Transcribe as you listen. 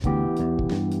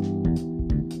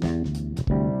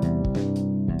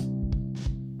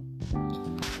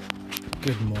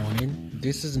Good morning.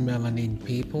 This is Melanin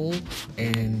People,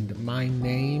 and my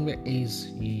name is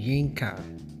Yinka.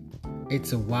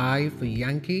 It's a Y for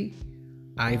Yankee,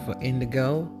 I for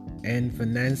Indigo, N for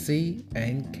Nancy,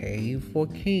 and K for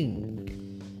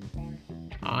King.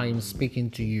 I'm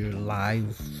speaking to you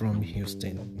live from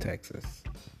Houston, Texas.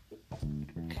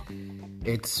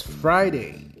 It's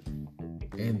Friday,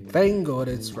 and thank God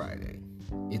it's Friday.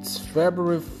 It's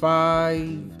February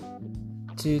 5,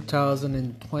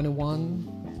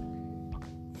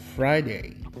 2021,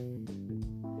 Friday.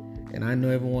 And I know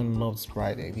everyone loves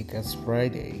Friday because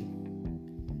Friday,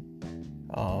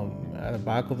 at the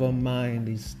back of our mind,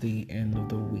 is the end of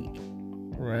the week,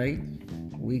 right?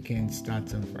 Weekend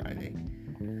starts on Friday.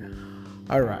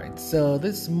 All right, so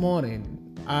this morning,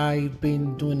 I've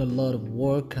been doing a lot of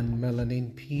work on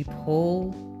Melanin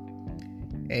People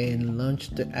and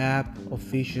launched the app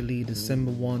officially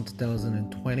December 1,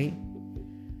 2020.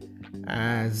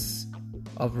 As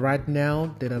of right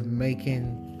now that I'm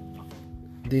making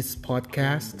this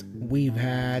podcast, we've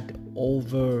had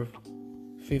over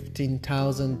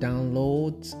 15,000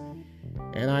 downloads,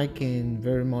 and I can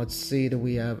very much say that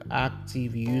we have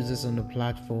active users on the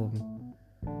platform,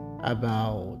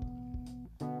 about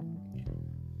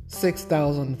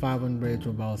 6,500 to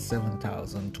about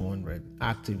 7,200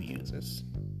 active users.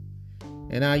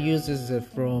 And our users are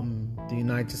from the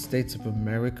United States of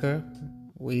America.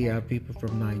 We have people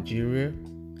from Nigeria.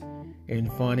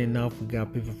 And funny enough, we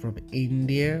got people from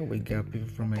India. We got people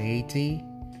from Haiti,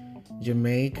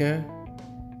 Jamaica.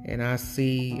 And I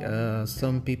see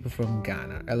some people from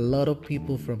Ghana. A lot of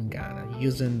people from Ghana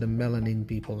using the Melanin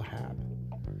People app.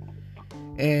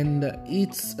 And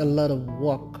it's a lot of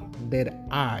work that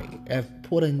I have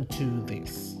put into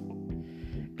this.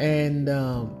 And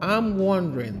I'm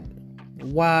wondering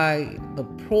why the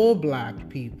pro-black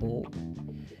people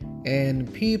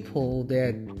and people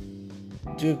that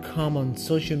do come on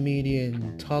social media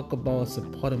and talk about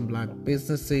supporting black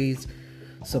businesses,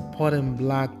 supporting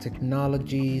black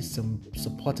technology,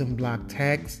 supporting black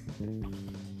techs,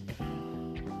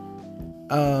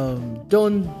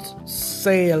 don't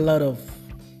say a lot of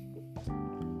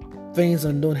things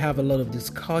and don't have a lot of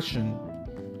discussion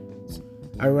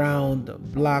around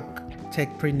black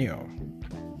techpreneur.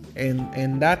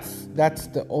 And that's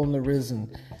the only reason.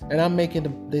 And I'm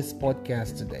making this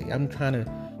podcast today. I'm trying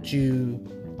to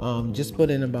just put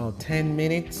in about 10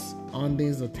 minutes on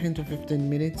this, or 10 to 15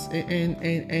 minutes.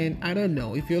 And I don't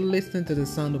know if you're listening to the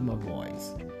sound of my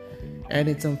voice. And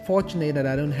it's unfortunate that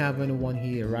I don't have anyone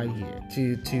here right here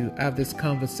to have this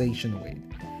conversation with.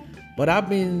 But I've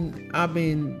been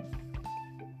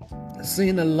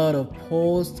seeing a lot of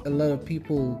posts, a lot of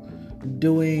people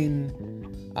doing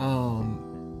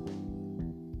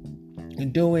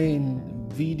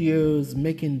videos,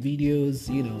 making videos.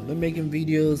 They're making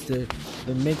videos, they're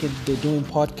doing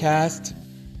podcasts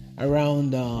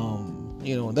around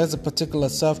there's a particular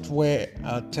software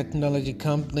technology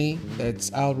company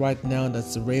that's out right now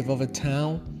that's the rave of a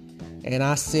town, and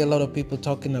I see a lot of people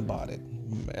talking about it.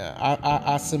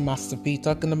 I see Master P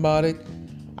talking about it.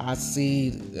 I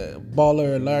see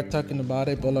Baller Alert talking about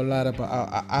it. Baller Alert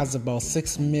has about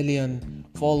 6 million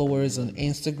followers on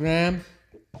Instagram.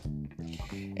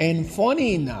 And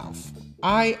funny enough,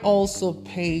 I also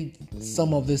paid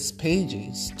some of these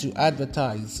pages to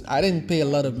advertise. I didn't pay a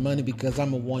lot of money because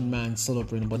I'm a one-man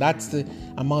solopreneur, but that's the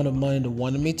amount of money they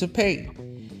wanted me to pay.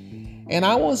 And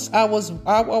I was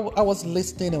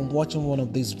listening and watching one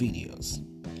of these videos,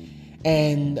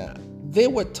 and they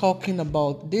were talking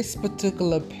about this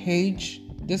particular page,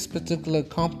 this particular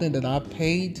company that I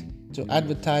paid to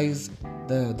advertise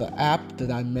the app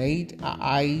that I made.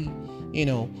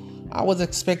 I was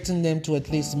expecting them to at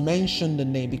least mention the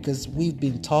name because we've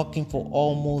been talking for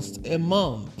almost a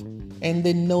month, and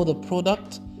they know the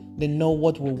product, they know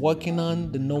what we're working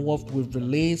on, they know what we've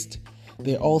released.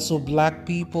 They're also black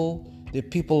people, they're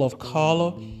people of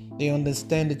color, they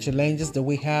understand the challenges that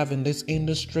we have in this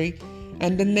industry,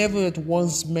 and they never at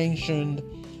once mentioned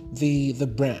the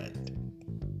brand,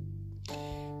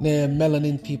 the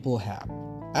Melanin People app.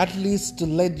 At least to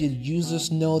let your users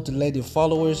know, to let your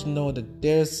followers know that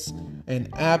there's an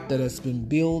app that has been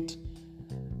built,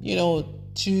 to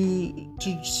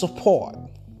support.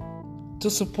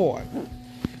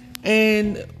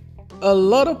 And a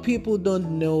lot of people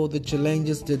don't know the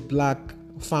challenges that black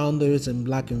founders and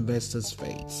black investors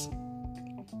face.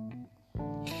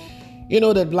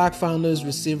 That black founders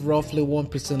receive roughly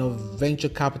 1% of venture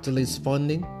capitalist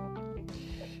funding.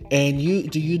 And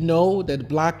do you know that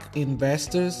black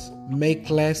investors make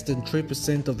less than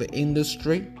 3% of the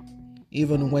industry,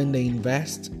 even when they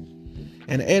invest?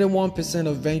 And 81%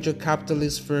 of venture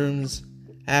capitalist firms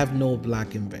have no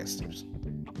black investors.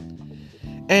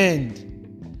 And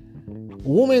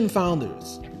women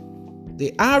founders,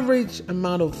 the average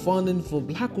amount of funding for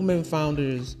black women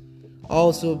founders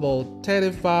also about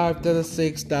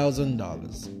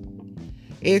 $36,000.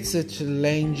 It's a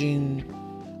challenging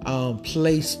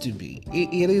place to be.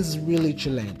 It is really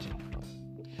challenging.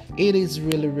 It is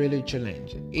really, really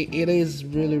challenging. It is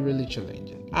really, really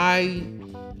challenging. I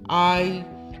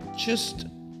just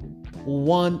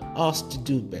want us to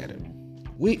do better.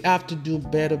 We have to do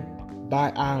better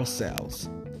by ourselves.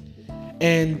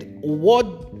 And what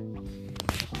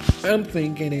I'm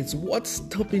thinking is what's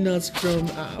stopping us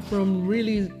from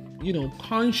really,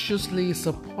 consciously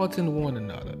supporting one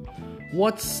another.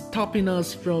 What's stopping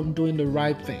us from doing the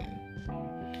right thing?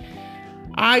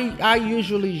 I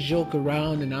usually joke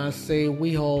around and I say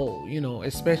we all,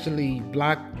 especially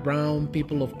black, brown,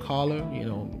 people of color,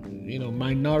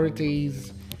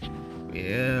 minorities.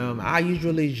 I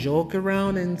usually joke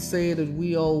around and say that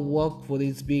we all work for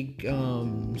these big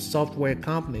software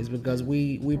companies because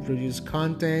we produce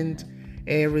content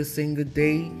every single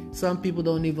day. Some people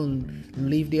don't even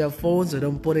leave their phones, they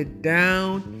don't put it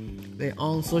down. They're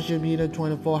on social media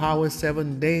 24 hours,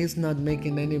 7 days, not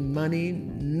making any money,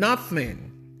 nothing.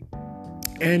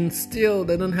 And still,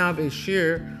 they don't have a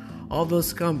share of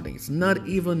those companies, not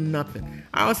even nothing.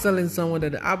 I was telling someone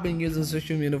that I've been using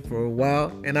social media for a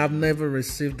while, and I've never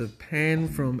received a pen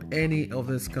from any of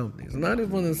these companies, not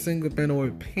even a single pen or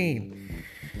a pen.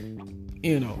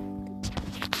 And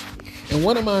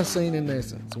what am I saying in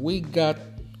essence? We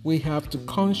have to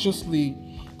consciously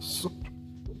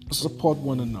support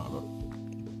one another.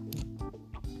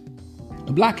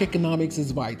 Black economics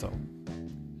is vital.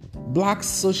 Black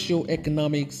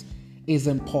socio-economics is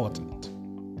important.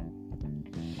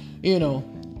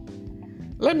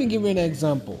 Let me give you an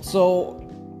example. So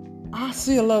I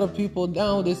see a lot of people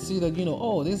now, they see that,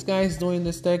 this guy's doing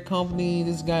this tech company,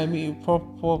 this guy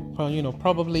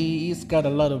probably he's got a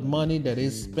lot of money that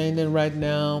he's spending right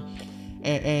now,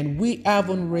 and we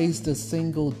haven't raised a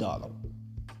single dollar.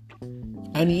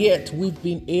 And yet we've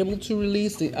been able to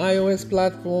release the iOS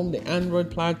platform, the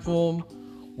Android platform.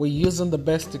 We're using the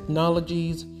best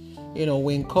technologies.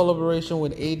 We're in collaboration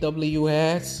with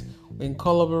AWS. We're in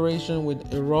collaboration with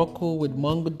Heroku, with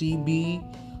MongoDB.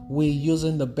 We're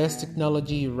using the best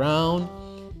technology around.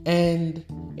 And,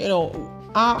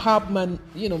 our heart might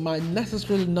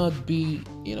necessarily not be,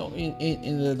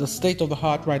 in the state of the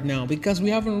heart right now because we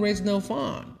haven't raised no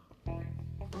fund.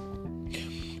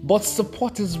 But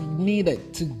support is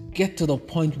needed to get to the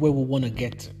point where we want to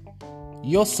get to.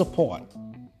 Your support.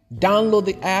 Download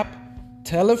the app,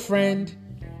 tell a friend,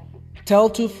 tell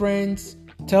 2 friends,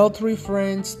 tell 3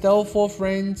 friends, tell 4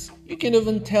 friends. You can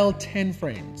even tell 10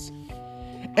 friends.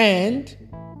 And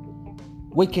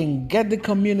we can get the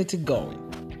community going.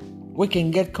 We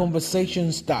can get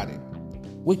conversations started.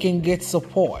 We can get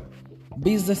support.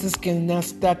 Businesses can now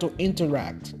start to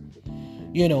interact.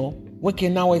 We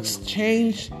can now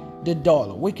exchange the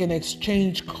dollar. We can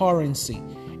exchange currency.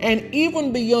 And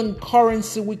even beyond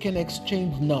currency, we can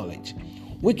exchange knowledge.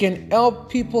 We can help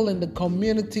people in the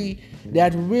community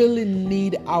that really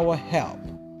need our help.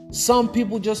 Some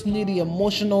people just need the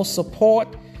emotional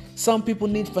support. Some people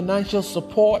need financial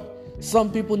support. Some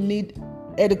people need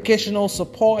educational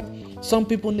support. Some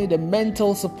people need the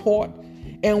mental support.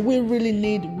 And we really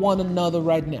need one another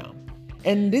right now.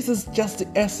 And this is just the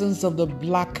essence of the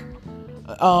black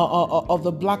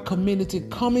community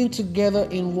coming together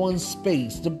in one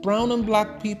space. The brown and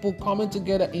black people coming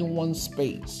together in one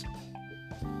space.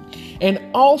 And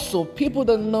also, people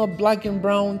that are not black and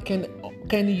brown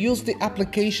can use the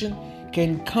application,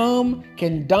 can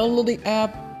download the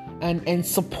app and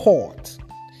support.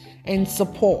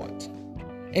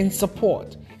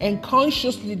 And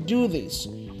consciously do this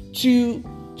to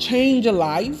change a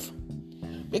life.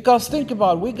 Because think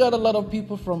about it, we got a lot of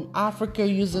people from Africa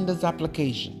using this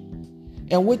application.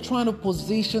 And we're trying to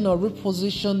position or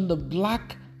reposition the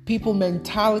black people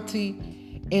mentality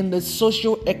in the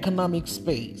socio-economic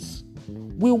space.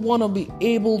 We want to be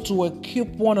able to equip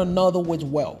one another with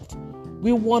wealth.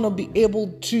 We want to be able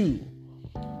to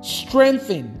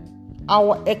strengthen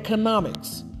our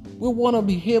economics. We want to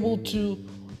be able to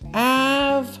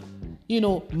have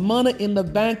money in the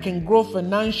bank and grow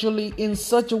financially in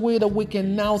such a way that we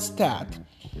can now start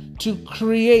to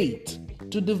create,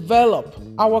 to develop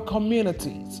our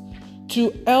communities,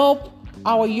 to help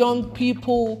our young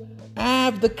people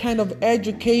have the kind of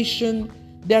education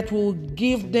that will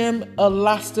give them a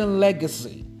lasting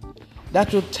legacy,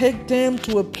 that will take them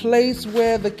to a place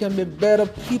where they can be better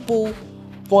people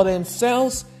for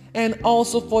themselves and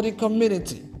also for the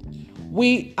community.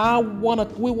 We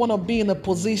wanna be in a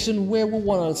position where we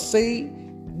wanna say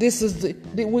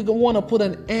we wanna put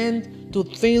an end to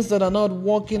things that are not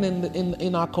working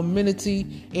in our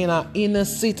community, in our inner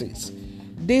cities.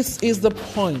 This is the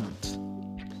point.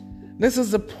 This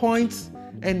is the point,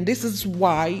 and this is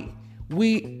why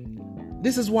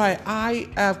I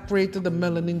have created the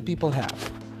Melanin People Hub.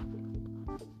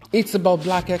 It's about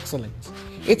Black excellence.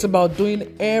 It's about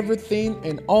doing everything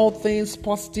and all things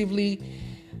positively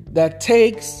that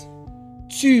takes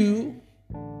to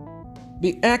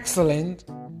be excellent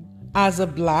as a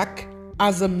Black,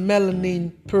 as a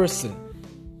melanin person.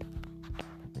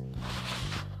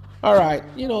 All right,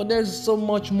 there's so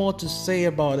much more to say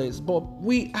about this, but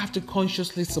we have to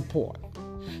consciously support.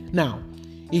 Now,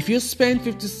 if you spend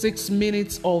 56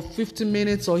 minutes or 50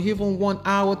 minutes or even 1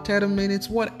 hour, 30 minutes,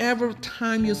 whatever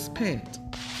time you spend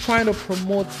trying to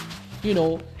promote,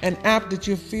 an app that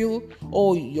you feel,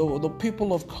 the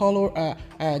people of color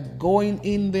are going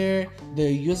in there,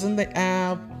 they're using the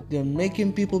app, they're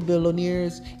making people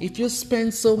billionaires. If you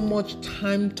spend so much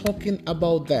time talking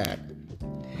about that,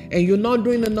 and you're not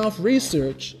doing enough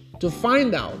research to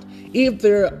find out if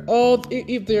there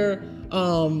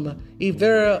are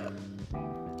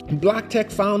Black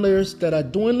tech founders that are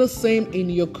doing the same in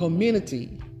your community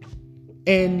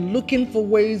and looking for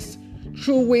ways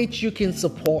through which you can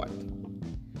support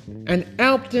and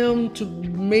help them to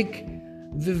make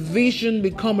the vision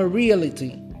become a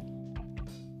reality,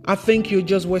 I think you're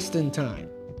just wasting time.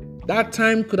 That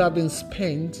time could have been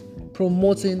spent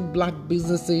promoting Black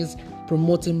businesses,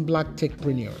 promoting Black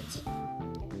techpreneurs.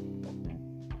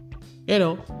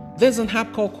 There's an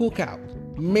app called Cookout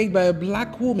made by a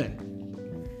Black woman.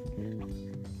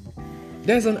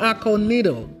 There's an app called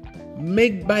Needle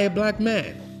made by a Black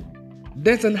man.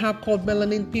 There's an app called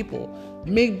Melanin People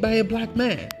made by a Black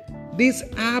man. These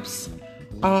apps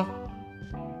are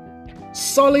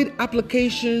solid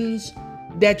applications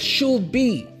that should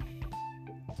be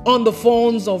on the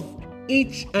phones of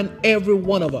each and every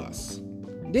one of us.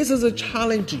 This is a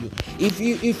challenge to you.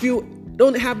 If you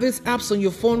don't have these apps on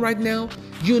your phone right now,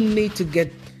 you need to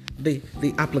get the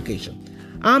application.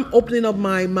 I'm opening up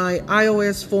my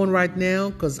iOS phone right now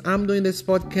because I'm doing this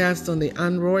podcast on the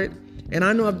Android, and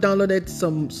I know I've downloaded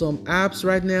some apps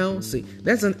right now. See,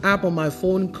 there's an app on my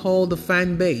phone called the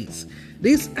Fanbase.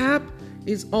 This app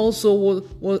is also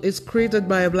it's created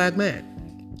by a Black man,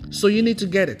 so you need to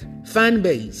get it.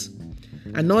 Fanbase.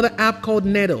 Another app called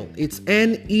Needle. It's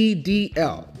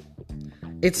Nedl.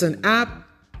 It's an app,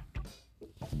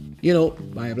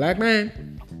 by a Black man.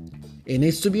 It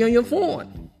needs to be on your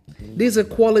phone. These are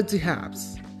quality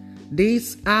apps.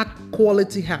 These are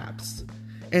quality apps.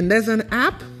 And there's an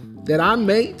app that I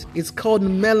made. It's called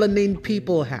Melanin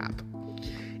People App.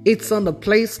 It's on the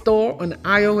Play Store on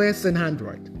iOS and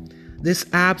Android. These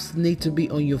apps need to be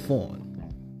on your phone.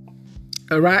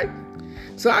 All right?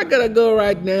 So I gotta go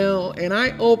right now, and I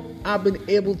hope I've been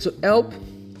able to help.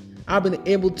 I've been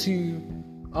able to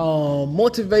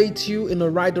motivate you in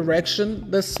the right direction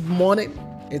this morning.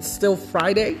 It's still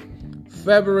Friday,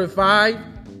 February 5,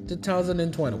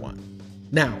 2021.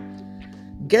 Now,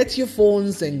 get your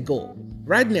phones and go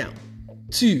right now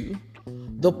to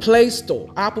the Play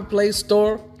Store, Apple Play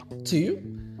Store, to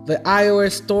the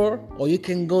iOS Store, or you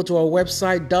can go to our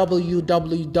website,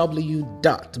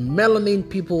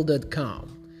 www.melaninpeople.com.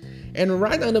 And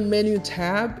right on the menu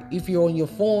tab, if you're on your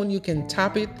phone, you can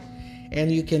tap it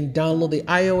and you can download the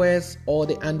iOS or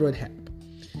the Android app.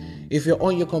 If you're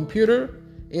on your computer,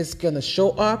 it's going to show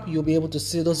up. You'll be able to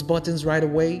see those buttons right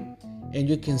away, and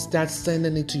you can start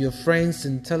sending it to your friends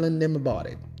and telling them about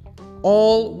it.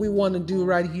 All we want to do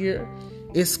right here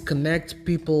is connect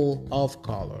people of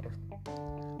color.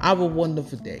 Have a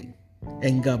wonderful day,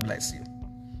 and God bless you.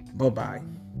 Bye-bye.